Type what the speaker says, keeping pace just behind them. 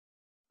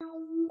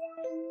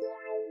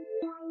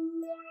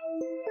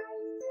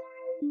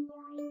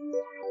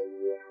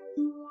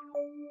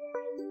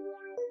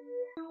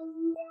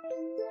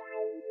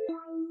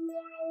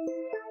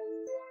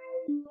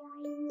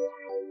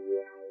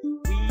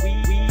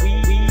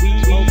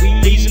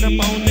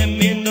up on that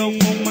window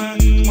for my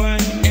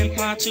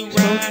empire to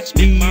ride.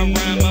 Spit my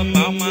rhyme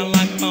about my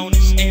life on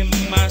this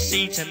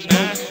MIC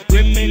tonight.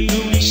 Ripping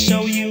through the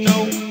show, you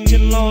know,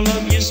 till all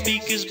of your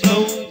speakers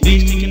blow.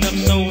 Bass sticking up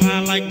so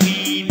high like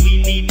weed,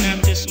 we need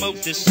not to smoke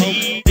the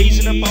seed.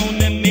 Blazing up on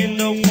that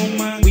window for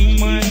my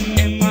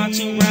empire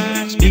to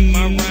ride. Spit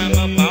my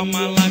rhyme about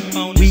my life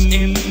on this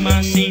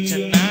MIC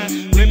tonight.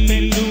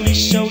 Ripping through the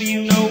show,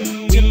 you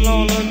know, till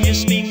all of your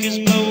speakers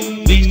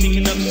blow. Bass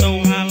sticking up so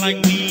high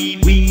like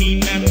weed, we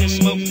need not to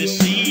smoke the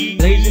seed.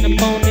 Blazing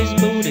up on this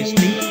Buddha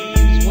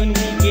sneeze when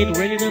we get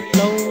ready to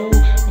flow.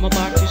 I'm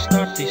about to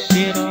start this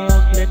shit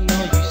off, letting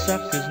all you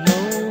suckers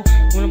know.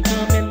 When I'm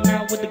coming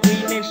out with the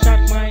green and shot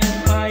my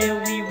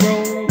empire, we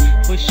roll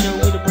for sure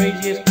with the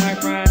braziest.